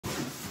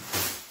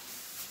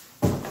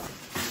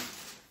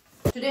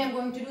Today I'm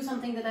going to do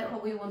something that I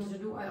always wanted to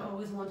do. I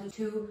always wanted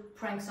to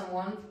prank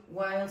someone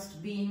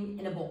whilst being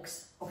in a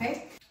box,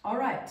 okay?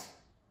 Alright,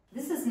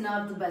 this is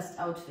not the best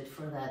outfit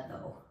for that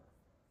though.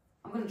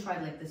 I'm gonna try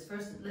it like this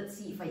first. Let's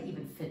see if I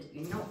even fit,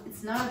 you know?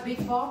 It's not a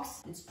big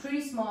box, it's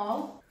pretty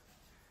small.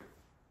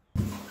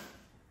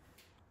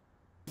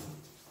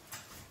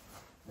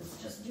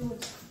 Let's just do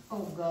it.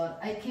 Oh God,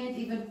 I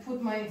can't put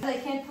my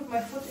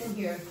foot in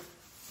here.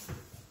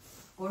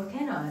 Or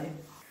can I?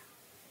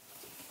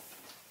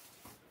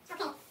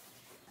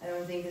 I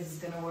don't think this is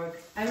gonna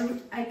work. I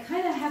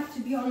kind of have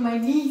to be on my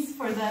knees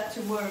for that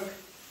to work.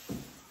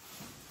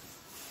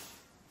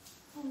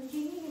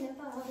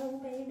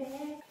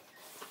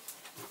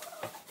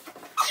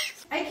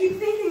 I keep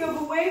thinking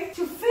of a way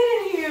to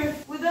fit in here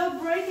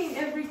without breaking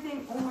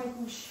everything. Oh my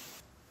gosh.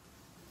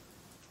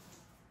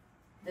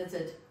 That's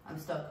it. I'm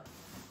stuck.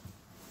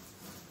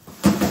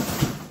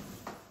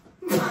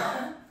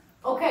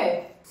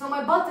 Okay, so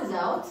my butt is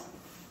out.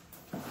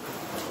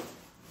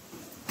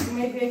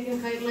 Maybe I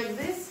can tie it like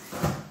this.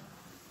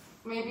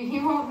 Maybe he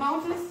won't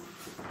notice.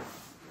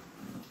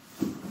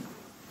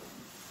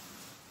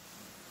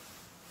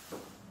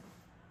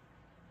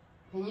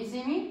 Can you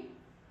see me?